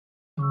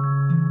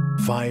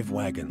5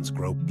 wagons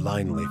grope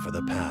blindly for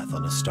the path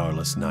on a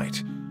starless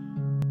night,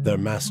 their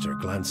master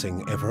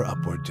glancing ever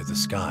upward to the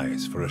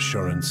skies for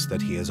assurance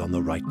that he is on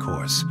the right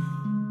course.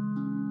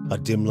 A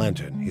dim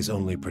lantern his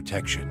only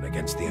protection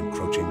against the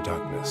encroaching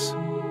darkness.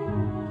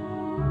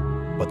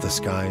 But the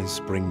skies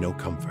bring no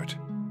comfort,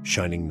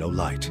 shining no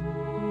light,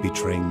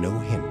 betraying no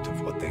hint of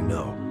what they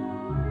know.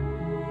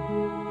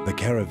 The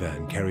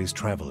caravan carries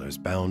travelers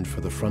bound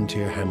for the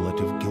frontier hamlet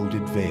of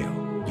Gilded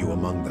Vale, you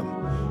among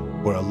them,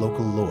 where a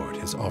local lord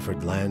has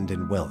offered land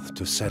and wealth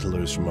to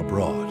settlers from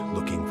abroad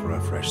looking for a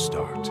fresh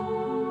start.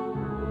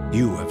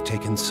 You have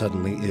taken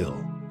suddenly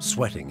ill,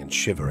 sweating and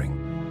shivering,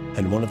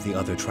 and one of the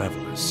other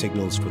travelers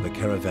signals for the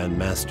caravan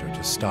master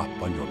to stop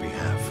on your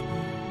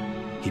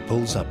behalf. He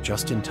pulls up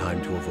just in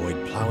time to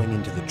avoid plowing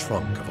into the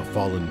trunk of a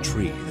fallen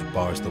tree that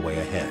bars the way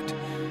ahead.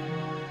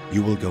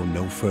 You will go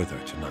no further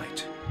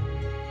tonight.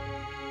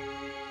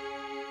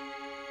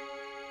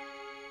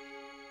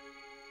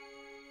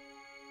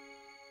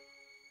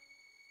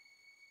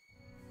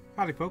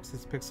 Howdy folks,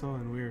 it's Pixel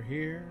and we're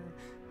here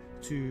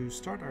to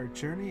start our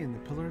journey in the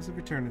Pillars of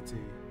Eternity.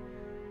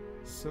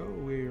 So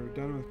we're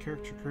done with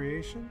character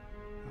creation.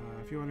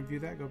 If you want to view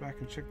that, go back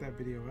and check that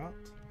video out.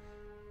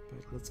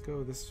 But let's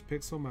go. This is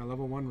Pixel, my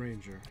level 1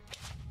 ranger.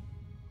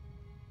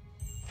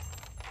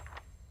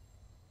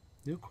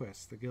 New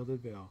quest, the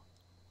Gilded Vale.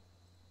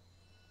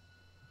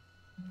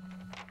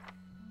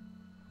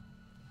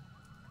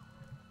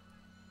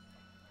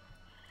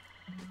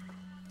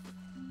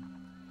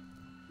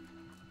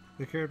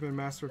 The caravan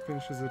master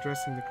finishes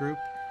addressing the group,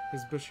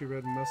 his bushy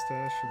red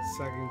mustache and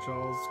sagging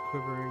jaws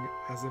quivering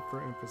as if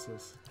for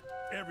emphasis.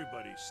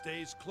 Everybody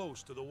stays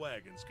close to the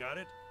wagons, got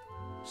it?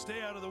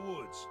 Stay out of the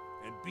woods,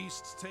 and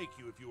beasts take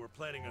you if you were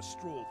planning a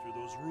stroll through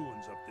those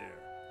ruins up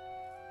there.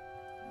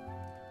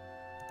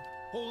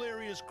 Whole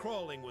area's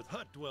crawling with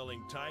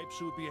hut-dwelling types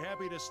who would be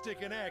happy to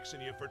stick an axe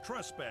in you for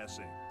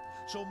trespassing.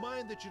 So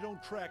mind that you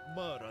don't track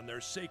mud on their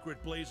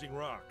sacred blazing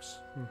rocks.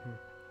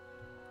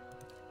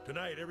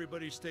 Tonight,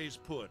 everybody stays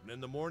put, and in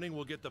the morning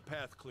we'll get the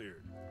path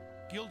cleared.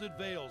 Gilded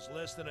Vale's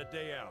less than a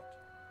day out.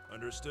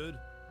 Understood?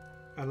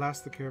 At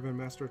last the caravan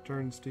master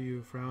turns to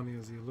you, frowning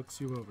as he looks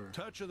you over.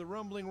 Touch of the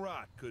rumbling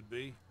rot, could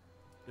be.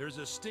 There's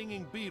a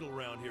stinging beetle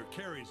around here,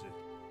 carries it.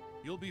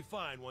 You'll be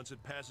fine once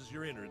it passes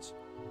your innards.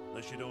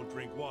 Unless you don't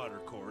drink water,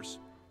 of course.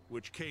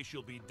 Which case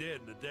you'll be dead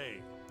in a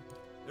day.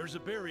 There's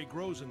a berry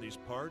grows in these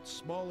parts,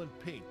 small and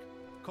pink,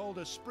 called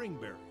a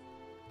springberry.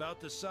 About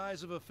the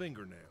size of a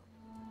fingernail.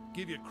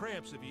 Give you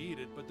cramps if you eat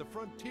it, but the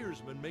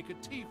frontiersmen make a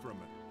tea from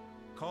it.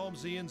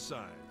 Calms the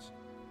insides.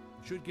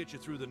 Should get you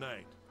through the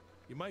night.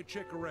 You might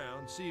check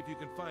around, see if you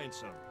can find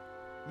some.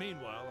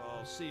 Meanwhile,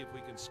 I'll see if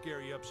we can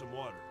scare you up some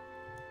water.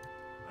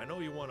 I know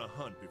you want to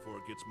hunt before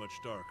it gets much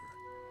darker,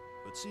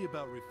 but see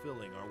about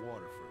refilling our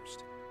water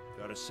first.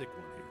 Got a sick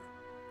one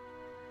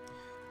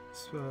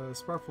here.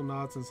 Sparkle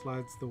nods and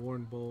slides the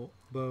worn bow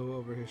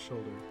over his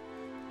shoulder.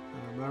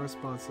 My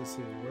response is,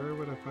 where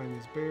would I find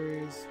these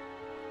berries?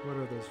 What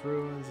are those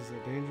ruins? Is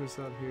it dangerous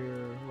out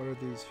here? What are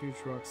these huge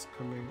rocks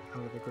coming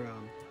out of the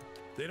ground?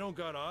 They don't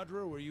got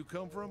Adra where you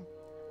come from?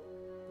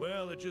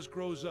 Well, it just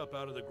grows up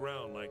out of the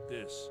ground like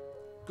this.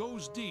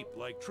 Goes deep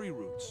like tree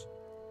roots.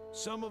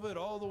 Some of it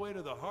all the way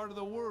to the heart of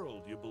the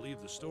world, you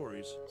believe the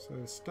stories. So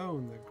a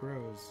stone that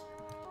grows.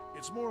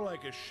 It's more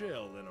like a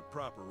shell than a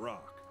proper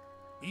rock.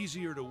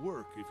 Easier to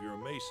work if you're a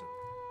mason.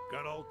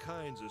 Got all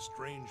kinds of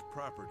strange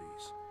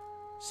properties.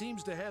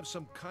 Seems to have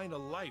some kind of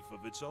life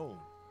of its own.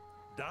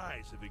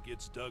 Dies if it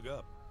gets dug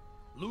up.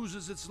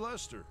 Loses its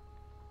luster.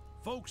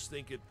 Folks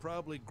think it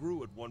probably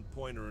grew at one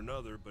point or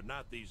another, but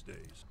not these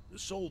days. The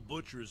soul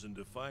butchers in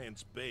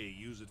Defiance Bay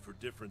use it for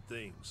different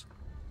things.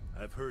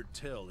 I've heard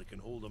tell it can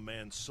hold a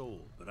man's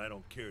soul, but I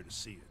don't care to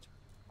see it.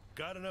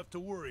 Got enough to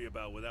worry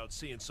about without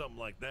seeing something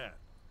like that.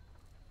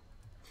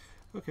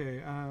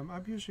 Okay, I'm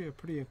usually a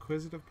pretty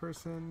inquisitive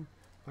person.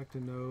 Like to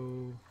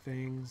know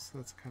things.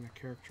 That's the kind of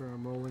character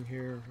I'm rolling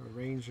here. A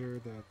ranger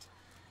that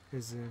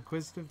is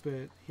inquisitive,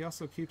 but he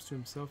also keeps to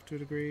himself to a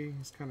degree.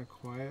 He's kind of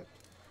quiet.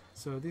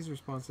 So these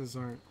responses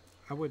aren't,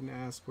 I wouldn't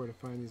ask where to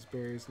find these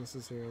berries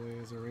necessarily.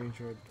 As a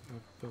ranger,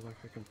 I feel like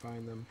I can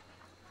find them.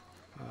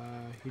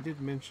 He did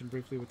mention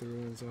briefly what the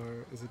ruins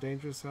are. Is it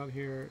dangerous out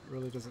here? It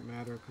really doesn't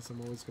matter because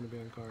I'm always going to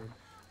be on guard.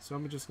 So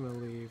I'm just going to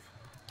leave.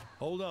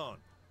 Hold on.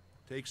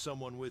 Take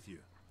someone with you.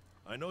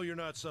 I know you're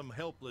not some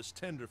helpless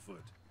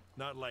tenderfoot.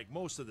 Not like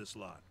most of this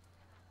lot.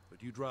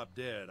 But you drop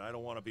dead, I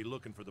don't want to be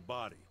looking for the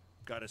body.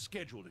 Got a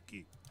schedule to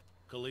keep.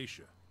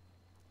 Kalisha.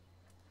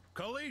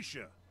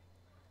 Kalisha!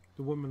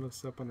 The woman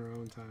looks up on her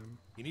own time.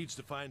 He needs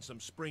to find some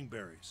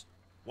springberries.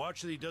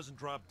 Watch that he doesn't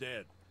drop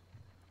dead.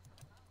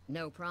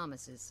 No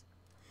promises.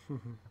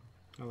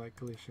 I like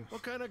Kalisha.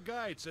 What kind of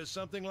guide says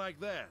something like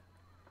that?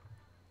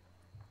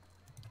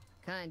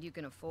 Kind you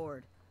can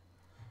afford.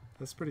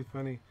 That's pretty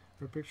funny.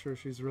 Her picture,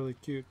 she's really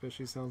cute, but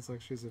she sounds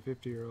like she's a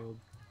 50-year-old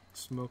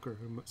smoker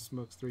who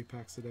smokes 3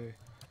 packs a day.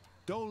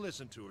 Don't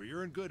listen to her.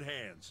 You're in good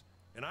hands.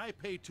 And I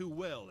pay too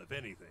well, if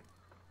anything.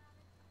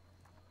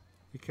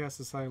 He casts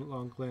a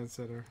sidelong glance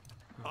at her.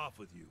 Off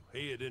with you.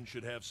 Hayden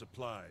should have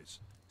supplies.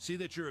 See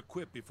that you're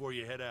equipped before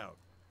you head out.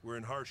 We're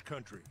in harsh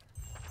country.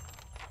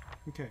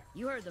 Okay.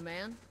 You heard the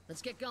man.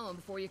 Let's get going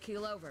before you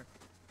keel over.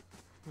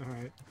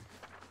 Alright.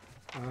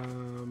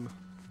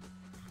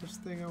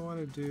 First thing I want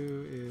to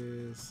do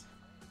is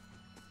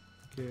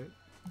get,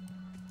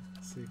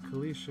 let's see,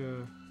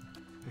 Kalisha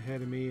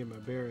ahead of me and my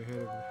bear ahead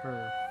of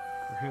her,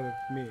 or ahead of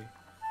me.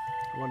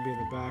 I want to be in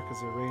the back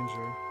as a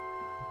ranger.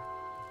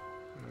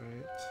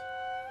 Alright.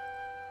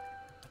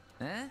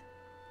 Huh?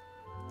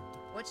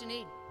 What you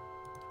need?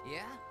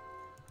 Yeah?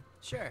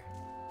 Sure.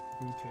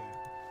 Okay.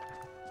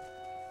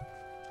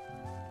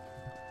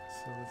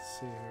 So let's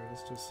see here.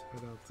 Let's just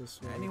head out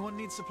this way. Anyone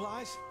need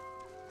supplies?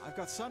 I've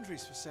got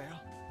sundries for sale.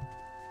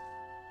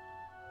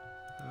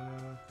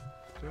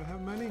 Do I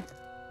have money?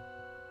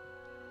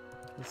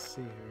 Let's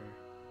see here.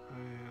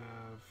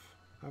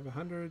 I have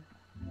 100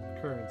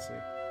 currency,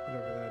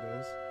 whatever that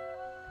is.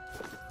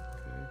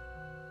 Okay.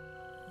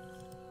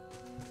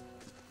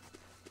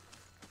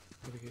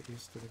 Gotta get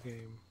used to the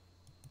game.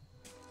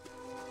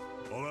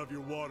 I'll have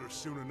your water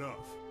soon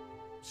enough.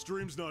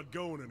 Stream's not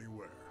going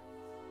anywhere.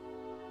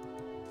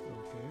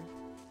 Okay.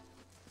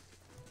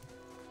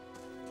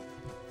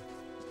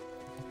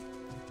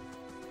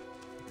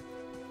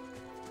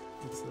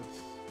 What's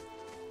this?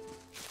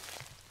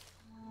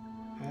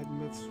 Add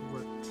myths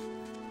worked.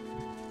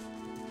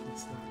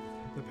 What's that?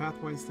 The path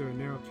winds through a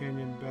narrow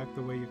canyon back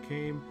the way you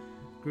came.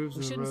 Grooves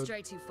We in the shouldn't road.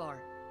 stray too far.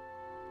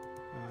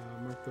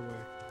 Mark the way.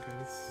 Okay,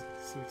 let's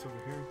see what's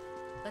over here.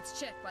 Let's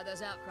check by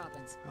those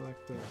outcroppings. I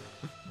like the.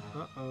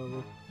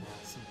 Uh-oh.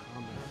 Some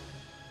combat.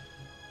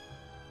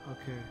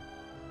 Okay.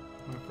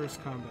 My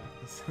first combat.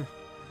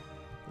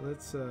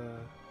 Let's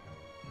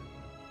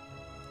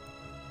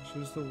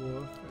choose the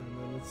wolf, and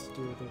then let's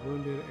do the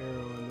wounded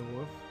arrow on the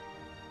wolf.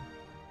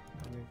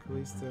 And then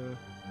Kalista.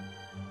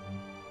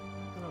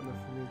 I don't know if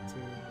you need to.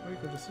 Oh,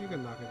 you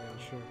can knock it down,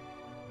 sure.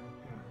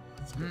 Yeah,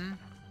 that's good. Hmm?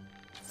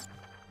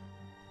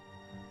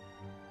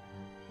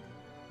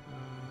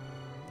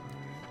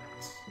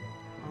 Alright.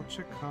 I'll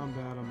check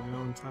combat on my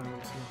own time, so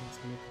nothing's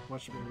gonna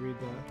watch me read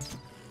that.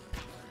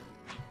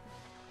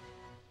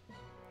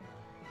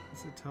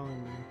 What's it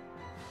telling me?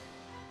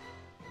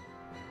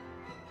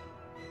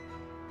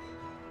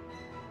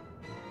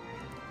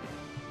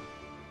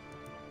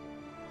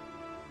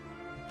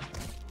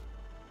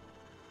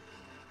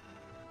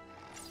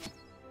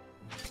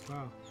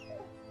 Wow,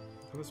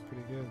 that was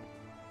pretty good.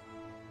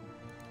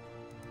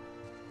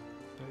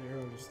 That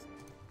arrow just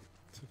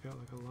took out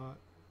like a lot.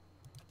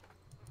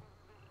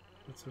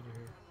 What's over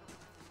here?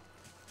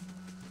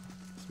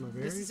 It's my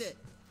berries? This is it.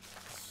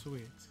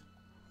 Sweet.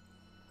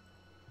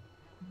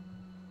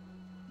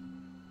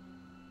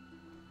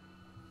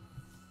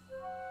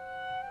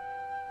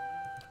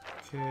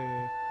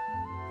 Okay.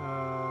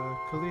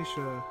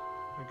 Kalisha,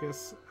 I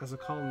guess as a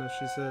colonist,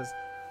 she says,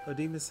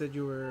 Odina said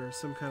you were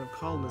some kind of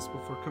colonist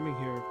before coming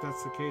here. If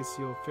that's the case,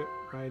 you'll fit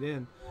right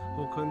in.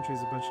 Whole country's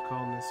a bunch of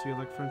colonists. You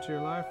like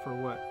frontier life or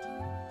what?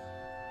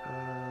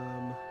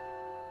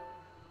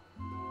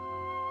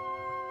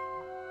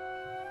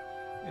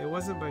 It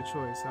wasn't by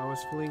choice. I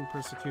was fleeing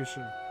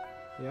persecution.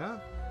 Yeah?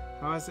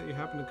 How is it you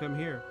happened to come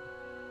here?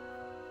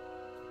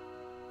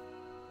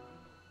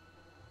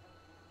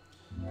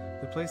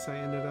 The place I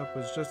ended up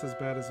was just as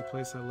bad as the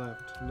place I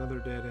left. Another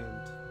dead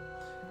end.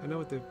 I know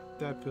what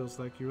that feels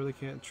like. You really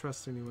can't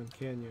trust anyone,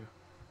 can you?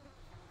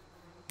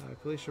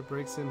 Kalisha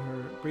breathes in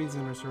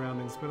her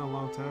surroundings. It's been a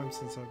long time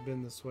since I've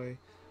been this way,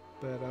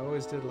 but I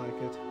always did like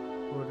it.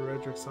 Lord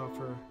Redrick's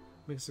offer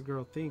makes a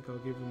girl think, I'll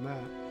give him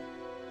that.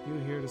 You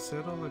here to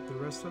settle like the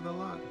rest of the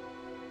lot?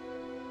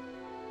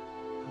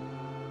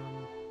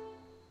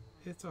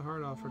 It's a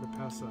hard offer to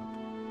pass up.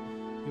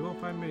 You won't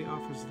find many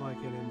offers like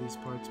it in these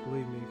parts,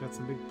 believe me. You got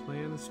some big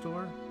plan in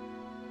store?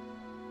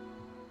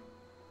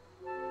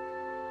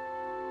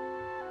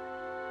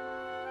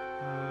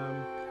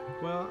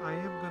 Well, I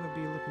am going to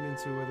be looking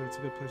into whether it's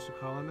a good place to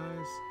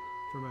colonize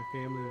for my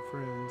family and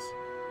friends.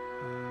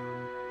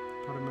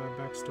 Part of my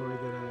backstory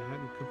that I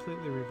hadn't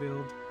completely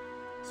revealed.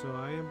 So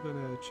I am going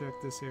to check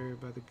this area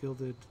by the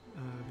Gilded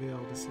Veil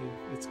to see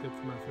if it's good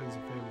for my friends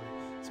and family.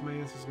 So my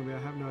answer is going to be,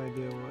 I have no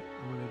idea what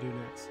I'm going to do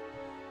next.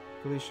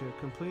 Felicia,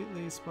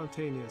 completely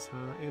spontaneous,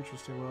 huh?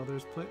 Interesting. Well,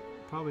 there's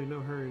probably no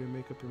hurry to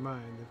make up your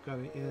mind. They've got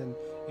an inn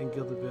in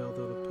Gilded Veil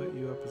that'll put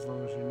you up as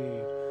long as you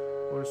need.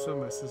 Or so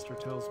my sister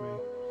tells me.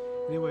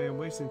 Anyway, I'm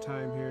wasting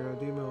time here.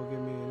 Adima will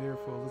give me an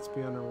earful. Let's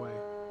be on our way.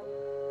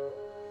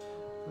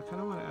 I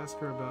kind of want to ask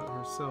her about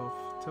herself.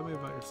 Tell me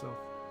about yourself.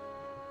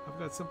 I've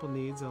got simple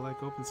needs. I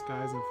like open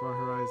skies and far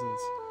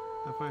horizons.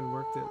 I find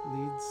work that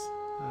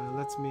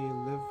lets me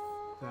live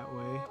that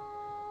way.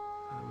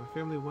 My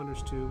family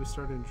wonders too. We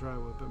started in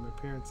Drywood, but my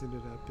parents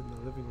ended up in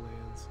the Living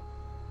Lands.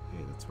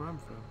 Hey, that's where I'm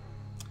from.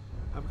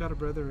 I've got a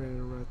brother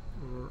in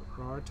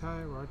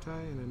Rartai,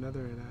 and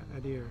another in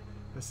Adir.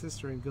 My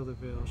sister in Gilded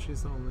Veil.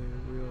 She's the only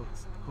real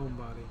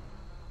homebody.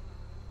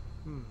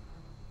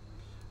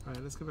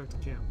 Alright, let's go back to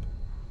camp.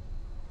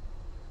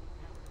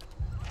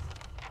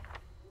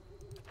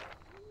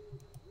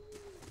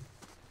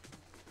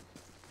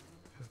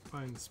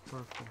 find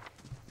Sparkle.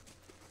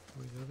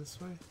 We go this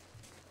way?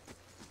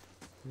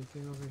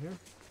 Anything over here?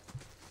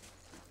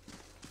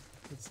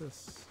 What's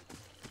this?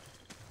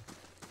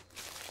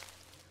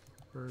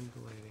 Burned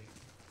lady.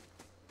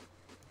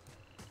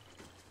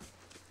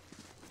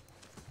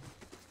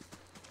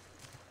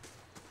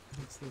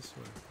 What's this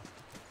way?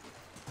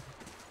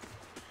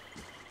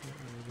 What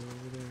do we do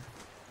over there?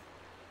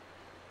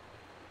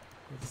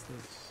 What's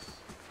this?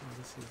 Oh,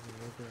 this is the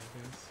river, I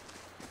guess.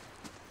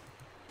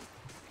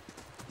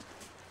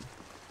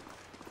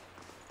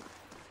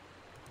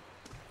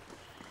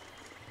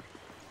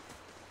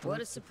 What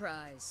a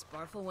surprise.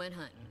 Sparfle went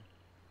hunting.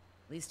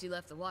 At least he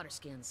left the water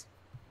skins.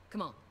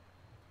 Come on.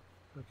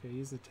 Okay,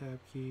 use the tab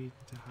key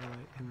to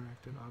highlight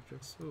interactive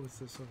objects. Oh, what's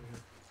this over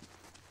here?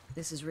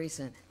 This is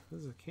recent.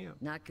 This is a camp.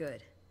 Not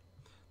good.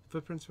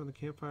 Footprints from the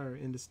campfire are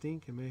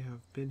indistinct and may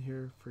have been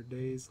here for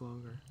days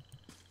longer.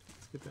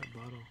 Let's get that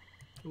bottle.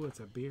 Oh, it's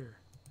a beer.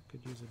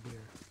 Could use a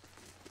beer.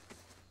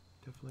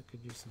 Definitely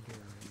could use some beer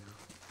right now.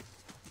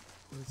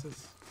 What is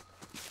this?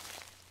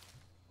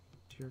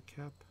 Tear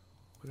cap?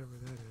 Whatever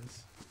that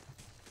is.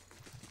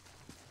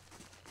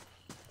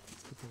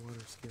 Let's get the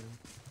water skin.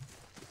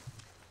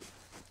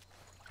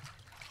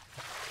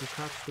 You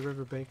crouch to the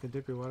riverbank and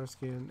dip your water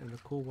skin in the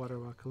cool water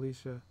while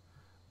Kalisha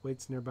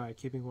waits nearby,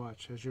 keeping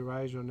watch. As you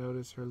rise, you'll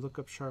notice her look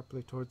up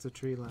sharply towards the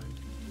tree line.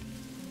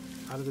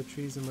 Out of the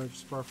trees emerged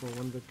Sparkle,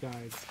 one of the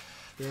guides,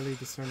 barely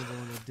discernible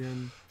in the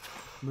dim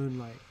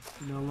moonlight.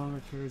 He no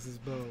longer carries his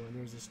bow, and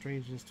there's a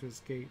strangeness to his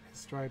gait. His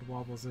stride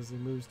wobbles as he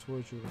moves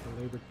towards you with a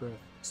labored breath.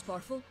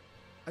 Sparfle?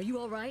 Are you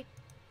alright?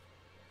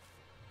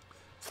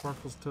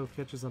 Sparkle's toe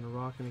catches on a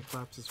rock and he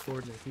collapses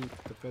forward in a heap,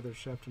 the feather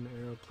shaft and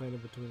arrow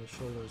planted between his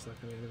shoulders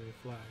like an enemy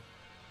flag.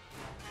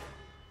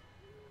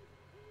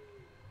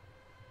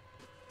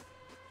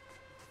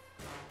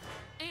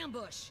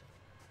 Ambush!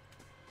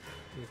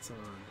 It's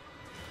on.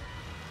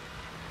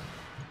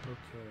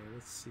 Okay,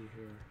 let's see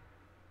here.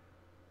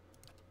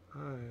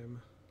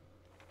 I'm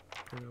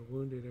gonna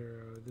wounded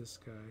arrow this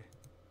guy.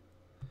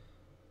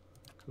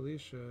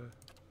 Kalisha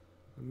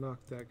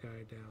knocked that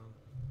guy down.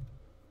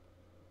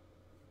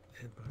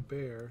 And my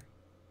bear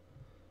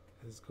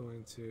is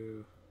going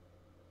to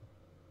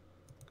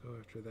go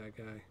after that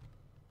guy.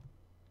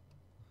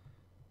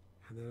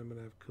 And then I'm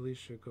gonna have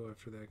Kalisha go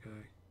after that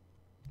guy.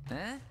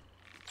 Huh?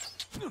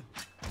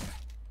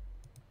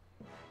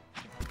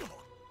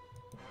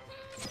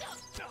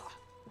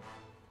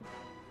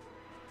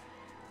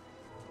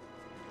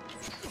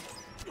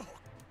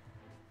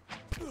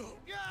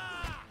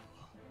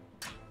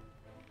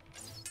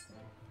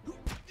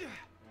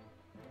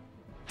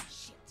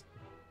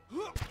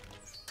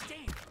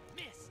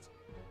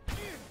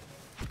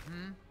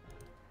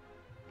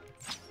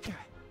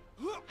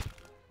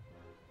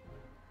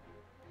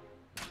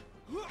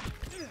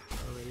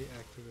 Already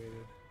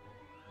activated.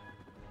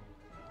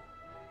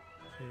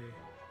 Okay.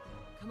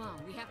 Come on,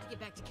 we have to get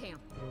back to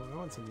camp. Oh, I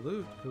want some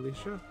loot,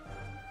 Kalisha.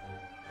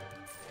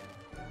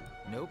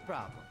 No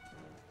problem.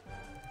 I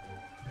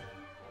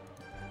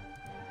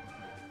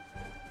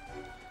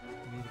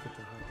need to get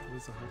the hot. What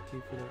is the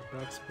hotkey for that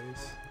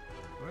backspace?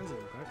 Why is it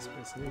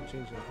backspace? I need to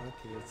change that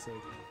hotkey. It's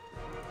like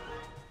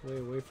way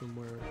away from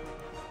where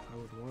I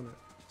would want it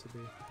to be.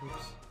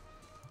 Oops.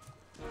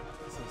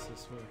 What's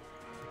this way?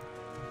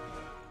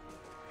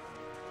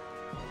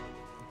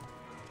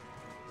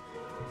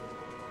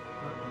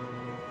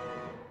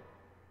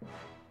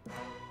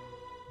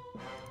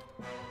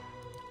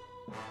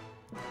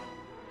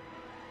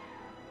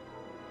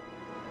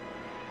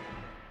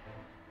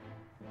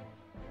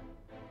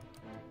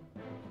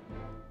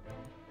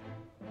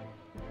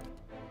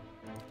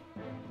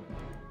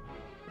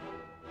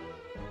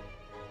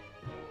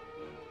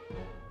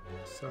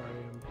 Sorry,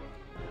 I'm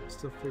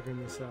still figuring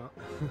this out.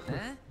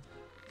 Huh?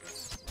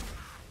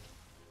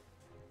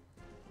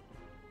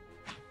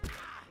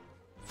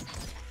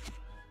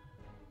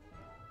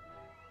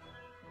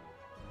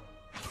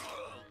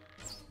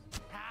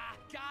 Ha!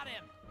 Got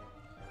him!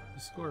 You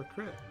score a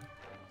crit.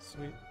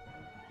 Sweet.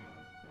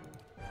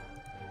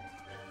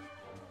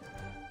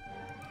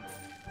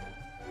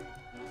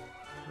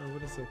 Oh, what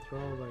does it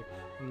throw? Like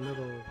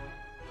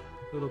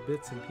little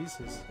bits and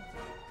pieces.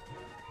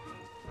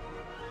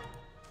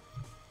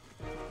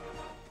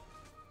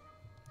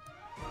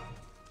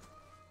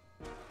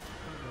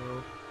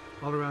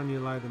 All around you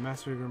lie the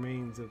massacred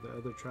remains of the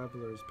other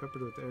travelers,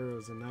 peppered with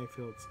arrows and knife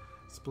hilts,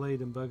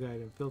 splayed and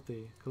bug-eyed and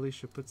filthy.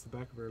 Kalisha puts the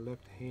back of her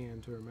left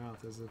hand to her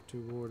mouth as if to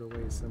ward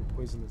away some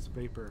poisonous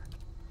vapor.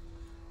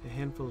 A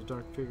handful of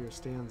dark figures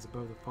stands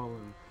above the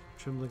fallen,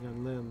 trembling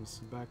on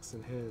limbs, backs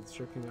and heads,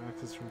 jerking their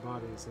axes from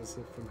bodies as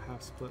if from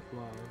half-split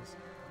logs.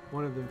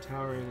 One of them,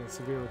 towering and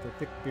severe with a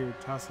thick beard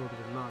tousled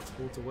with knots,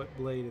 holds a wet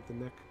blade at the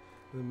neck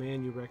of the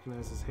man you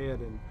recognize as head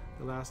and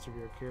the last of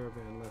your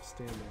caravan left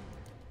standing.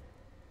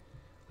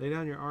 Lay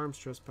down your arms,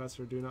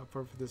 trespasser. Do not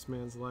forfeit this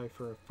man's life,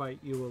 for a fight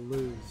you will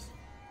lose.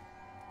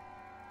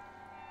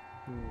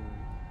 Wonder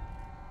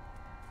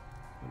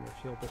if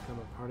he'll become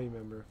a party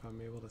member if I'm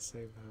able to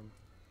save him.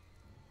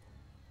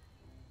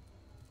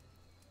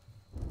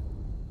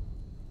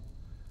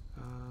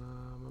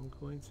 I'm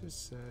going to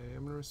say,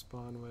 I'm going to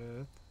respond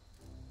with,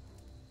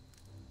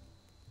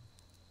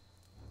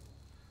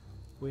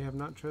 we have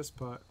not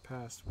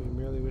trespassed, we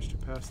merely wish to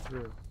pass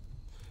through.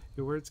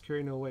 Your words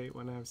carry no weight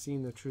when I have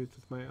seen the truth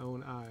with my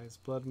own eyes.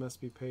 Blood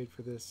must be paid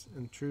for this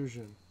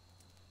intrusion.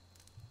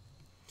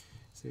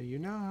 So you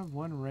now have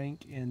 1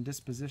 rank in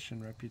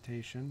disposition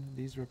reputation.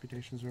 These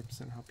reputations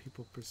represent how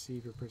people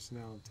perceive your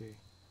personality.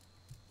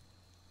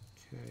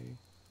 Okay.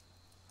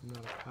 I'm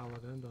not a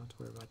paladin, don't have to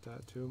worry about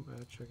that too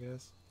much, I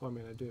guess. Well, I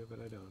mean, I do, but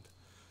I don't.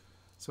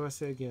 So I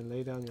say again,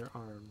 lay down your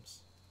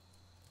arms.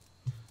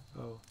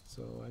 Oh,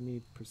 so I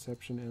need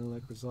perception,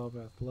 intellect, resolve,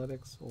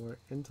 athletics, or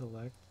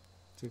intellect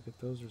to get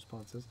those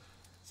responses.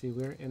 See,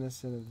 we're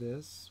innocent of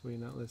this. We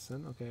not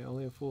listen. Okay,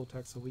 only a fool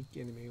attacks a weak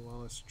enemy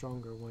while a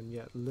stronger one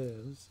yet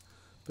lives.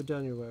 Put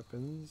down your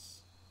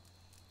weapons.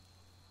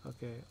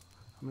 Okay,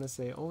 I'm going to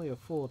say only a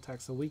fool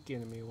attacks a weak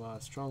enemy while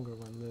a stronger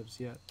one lives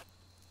yet.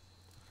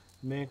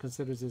 The man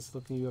considers this,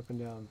 looking you up and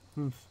down.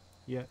 Humph,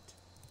 yet.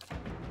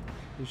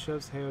 He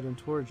shoves Hayden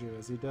towards you.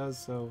 As he does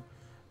so,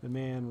 the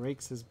man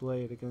rakes his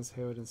blade against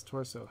Hayden's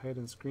torso.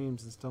 Hayden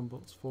screams and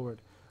stumbles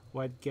forward,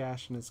 wide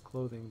gash in his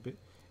clothing,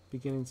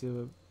 beginning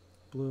to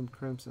bloom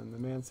crimson. The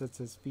man sets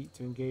his feet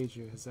to engage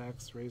you, his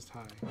axe raised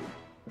high.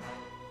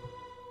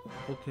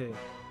 Okay,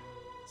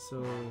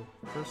 so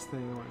first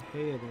thing I want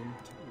Hayden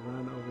to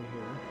run over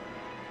here.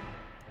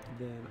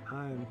 Then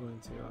I'm going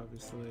to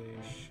obviously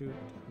shoot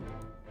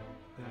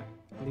that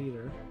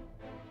leader.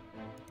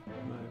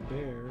 My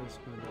bear is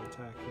going to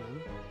attack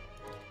him.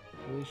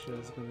 Alicia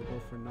is going to go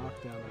for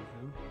knockdown on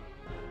him.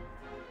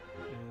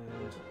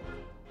 And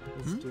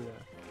let's do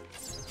that.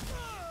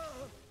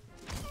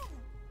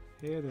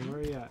 Hayden, where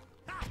are you at?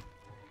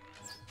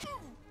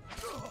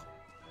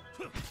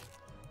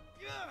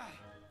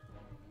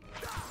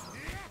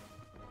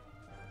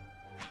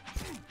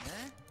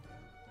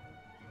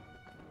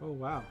 Oh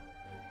wow.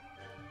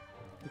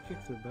 You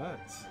kicked their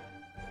butts.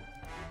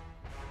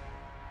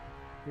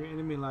 Your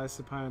enemy lies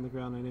supine on the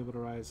ground, unable to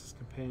rise. His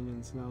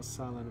companions now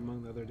silent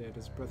among the other dead.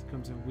 His breath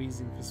comes in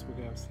wheezing physical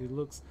gasps. He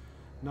looks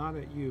not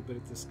at you, but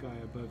at the sky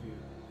above you.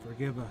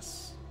 Forgive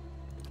us.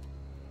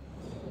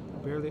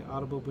 Barely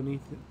audible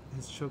beneath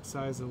his choked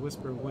sighs, a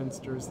whisper of wind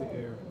stirs the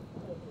air.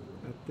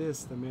 At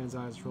this, the man's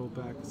eyes roll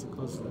back as he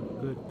closes them.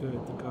 Good,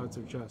 good, the gods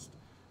are just.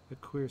 A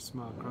queer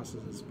smile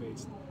crosses his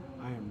face.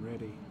 I am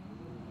ready.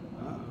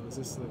 Uh-oh, is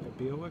this like a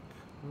Beowulf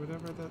or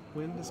whatever that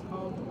wind is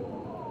called?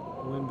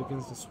 The wind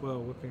begins to swell,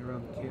 whipping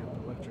around the camp,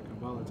 electric and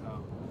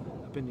volatile,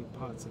 upending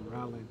pots and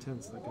rattling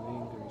tents like an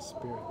angry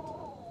spirit.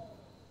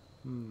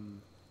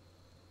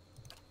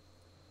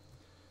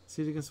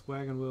 Seated against the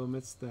wagon wheel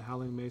amidst the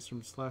howling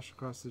maelstrom slashed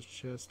across his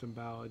chest and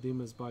bow,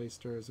 Edema's body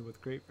stirs, and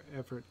with great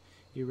effort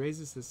he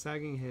raises his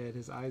sagging head,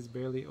 his eyes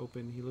barely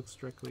open. He looks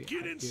directly at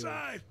you. Get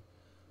inside!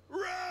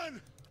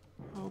 Run!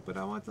 Oh, but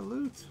I want the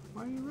loot.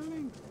 Why are you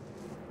running?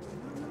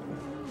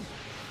 No.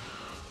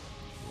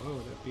 Whoa,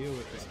 that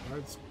Beowulf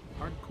is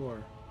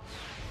hardcore.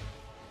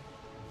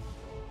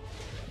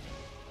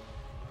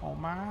 Oh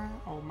my,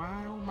 oh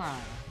my, oh my.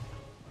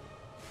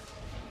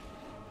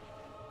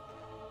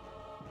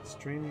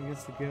 Straining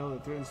against the gale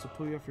that threatens to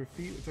pull you off your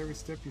feet, with every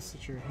step you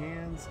set your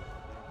hands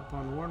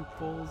upon worn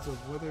folds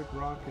of weathered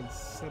rock and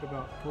set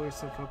about to pull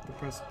yourself up the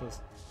precipice.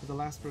 With the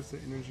last burst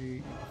of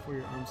energy before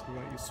your arms give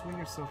out, you swing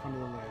yourself onto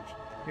the ledge.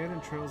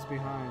 Hayden trails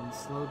behind,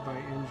 slowed by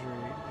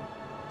injury,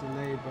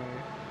 delayed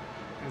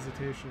by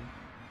hesitation.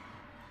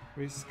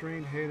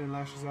 Restrained, Hayden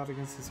lashes out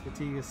against his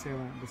fatigued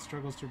assailant, but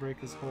struggles to break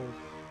his hold.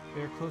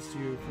 They are close to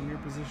you. From your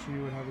position,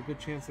 you would have a good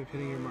chance of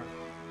hitting your mark.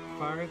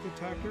 Fire at the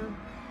attacker,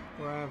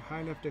 or I have high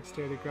enough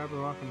dexterity to grab a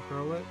rock and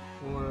hurl it,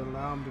 or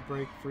allow him to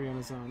break free on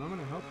his own. I'm going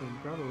to help him.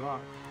 Grab a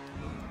rock.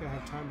 I don't think I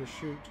have time to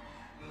shoot.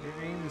 Your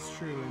aim is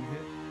true and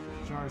hit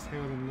jars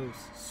Hayden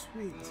loose.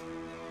 Sweet.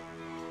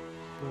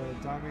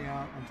 But diving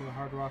out onto the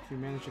hard rock, you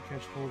manage to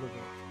catch hold of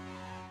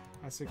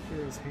it. I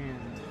secure his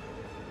hand.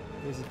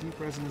 There's a deep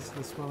resonance to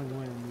the swelling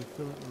wind. You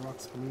feel it in the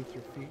rocks beneath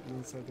your feet and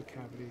inside the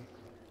cavity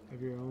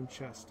of your own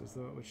chest, as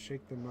though it would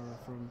shake the marrow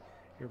from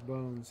your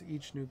bones.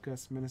 Each new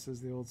gust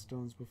menaces the old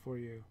stones before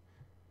you.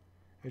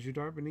 As you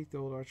dart beneath the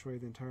old archway,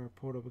 the entire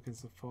portal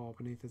begins to fall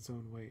beneath its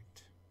own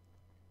weight.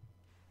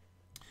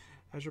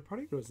 As your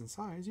party grows in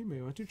size, you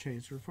may want to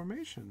change your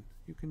formation.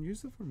 You can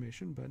use the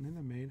formation button in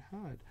the main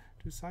HUD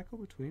to cycle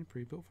between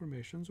pre-built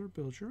formations or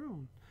build your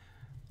own.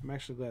 I'm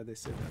actually glad they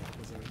said that,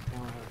 because I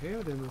now have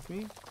Hayden with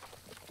me.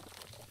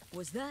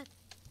 Was that?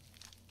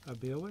 A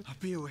Beowulf? A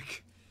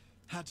Beowulf.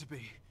 Had to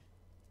be.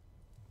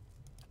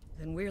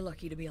 Then we're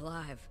lucky to be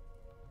alive.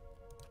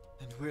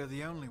 And we're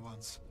the only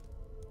ones.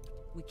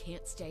 We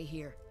can't stay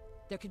here.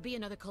 There could be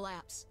another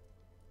collapse.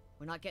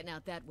 We're not getting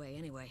out that way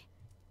anyway.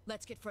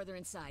 Let's get further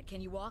inside.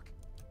 Can you walk?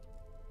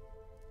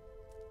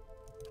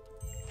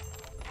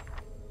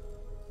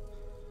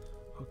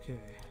 Okay.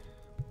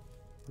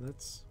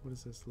 Let's... What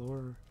is this?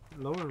 Lower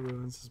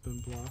ruins has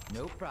been blocked.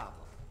 No problem.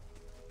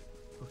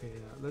 Okay,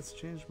 yeah. Let's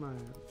change my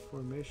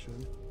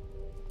formation.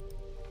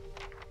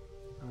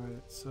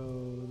 Alright, so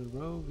the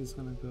rogue is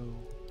gonna go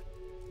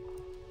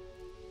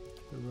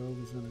The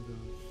rogue is gonna go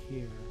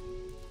here.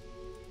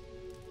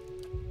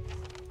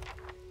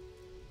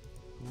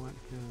 I want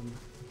him.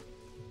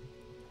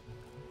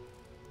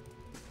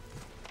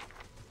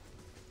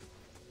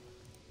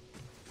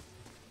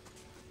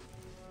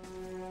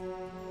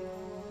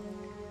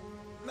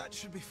 That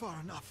should be far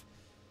enough.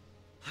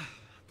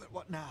 But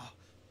what now?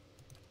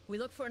 We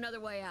look for another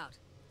way out.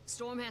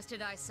 Storm has to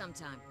die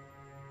sometime.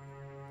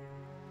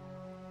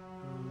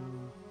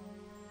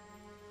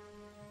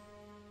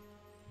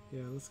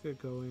 Yeah, let's get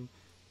going.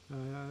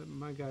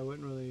 My guy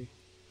wouldn't really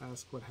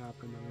ask what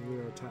happened. I mean, we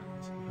were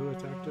attacked. Who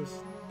attacked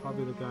us?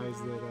 Probably the guys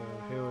that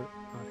not Haywood,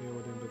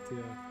 but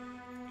the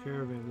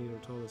caravan leader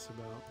told us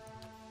about.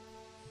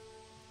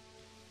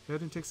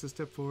 Hayden takes a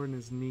step forward and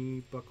his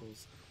knee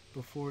buckles.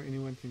 Before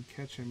anyone can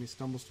catch him, he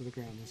stumbles to the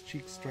ground, his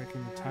cheeks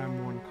striking the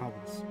time-worn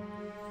cobbles.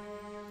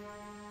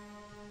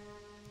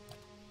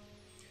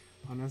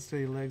 On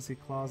unsteady legs, he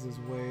claws his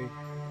way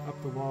up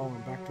the wall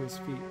and back to his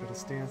feet, but his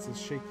stance is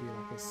shaky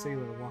like a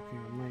sailor walking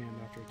on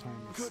land after a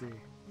time at sea.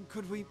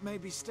 Could we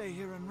maybe stay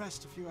here and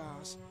rest a few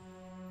hours?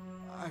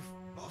 I've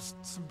lost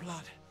some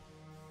blood.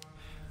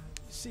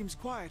 It seems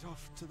quiet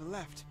off to the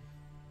left.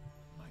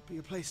 Might be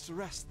a place to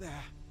rest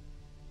there.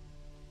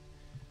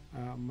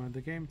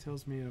 The game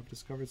tells me I've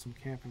discovered some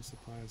camping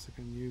supplies. I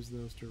can use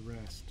those to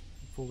rest,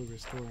 fully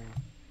restoring.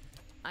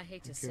 I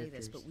hate to say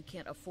this, but we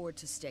can't afford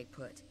to stay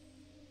put.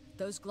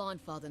 Those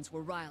Glonfathens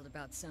were riled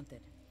about something.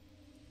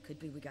 Could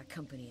be we got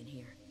company in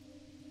here.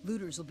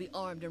 Looters will be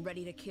armed and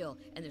ready to kill,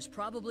 and there's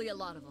probably a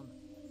lot of them.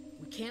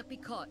 We can't be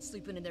caught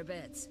sleeping in their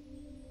beds.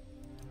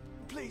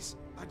 Please,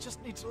 I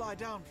just need to lie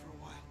down for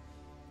a while.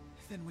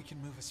 Then we can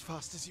move as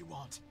fast as you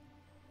want.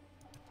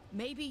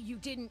 Maybe you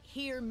didn't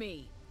hear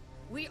me.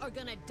 We are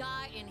gonna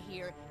die in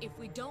here if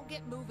we don't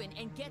get moving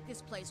and get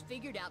this place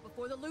figured out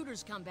before the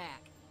looters come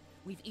back.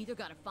 We've either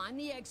got to find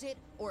the exit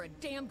or a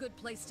damn good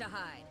place to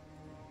hide.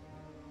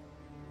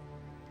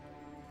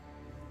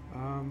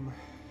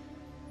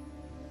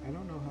 I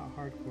don't know how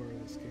hardcore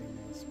this game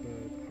is,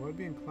 but I would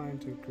be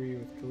inclined to agree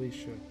with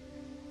Kalisha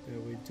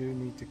that we do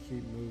need to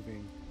keep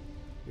moving.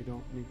 We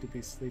don't need to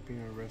be sleeping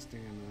or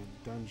resting in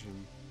a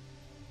dungeon.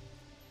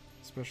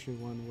 Especially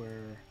one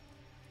where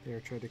they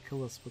are trying to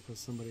kill us because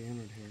somebody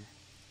entered here.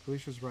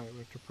 Kalisha's right, we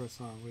have to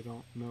press on. We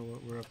don't know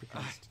what we're up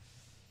against.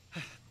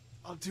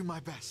 I'll do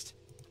my best.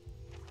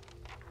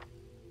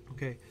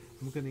 Okay,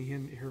 I'm going to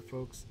end here,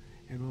 folks.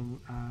 And when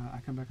I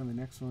come back on the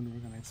next one, we're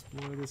going to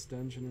explore this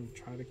dungeon and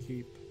try to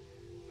keep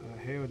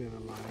Hayden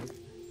alive.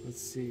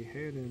 Let's see,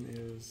 Hayden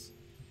is...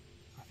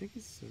 I think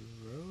he's a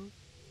rogue?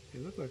 He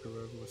looked like a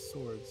rogue with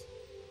swords.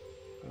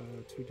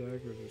 2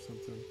 daggers or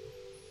something.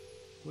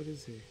 What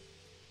is he?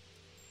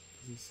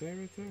 Does he say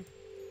right there?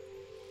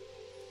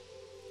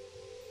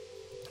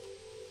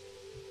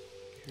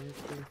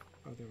 Character.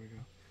 Oh, there we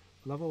go.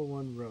 Level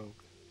 1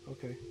 rogue.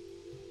 Okay.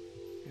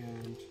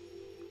 And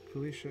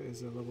Kalisha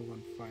is a level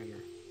 1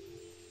 fighter.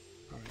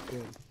 Alright,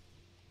 good.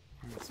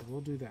 Alright, so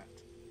we'll do that.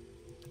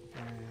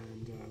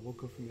 And we'll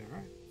go from there.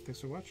 Alright, thanks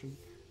for watching.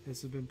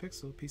 This has been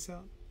Pixel. Peace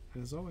out.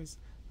 And as always,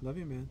 love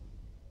you, man.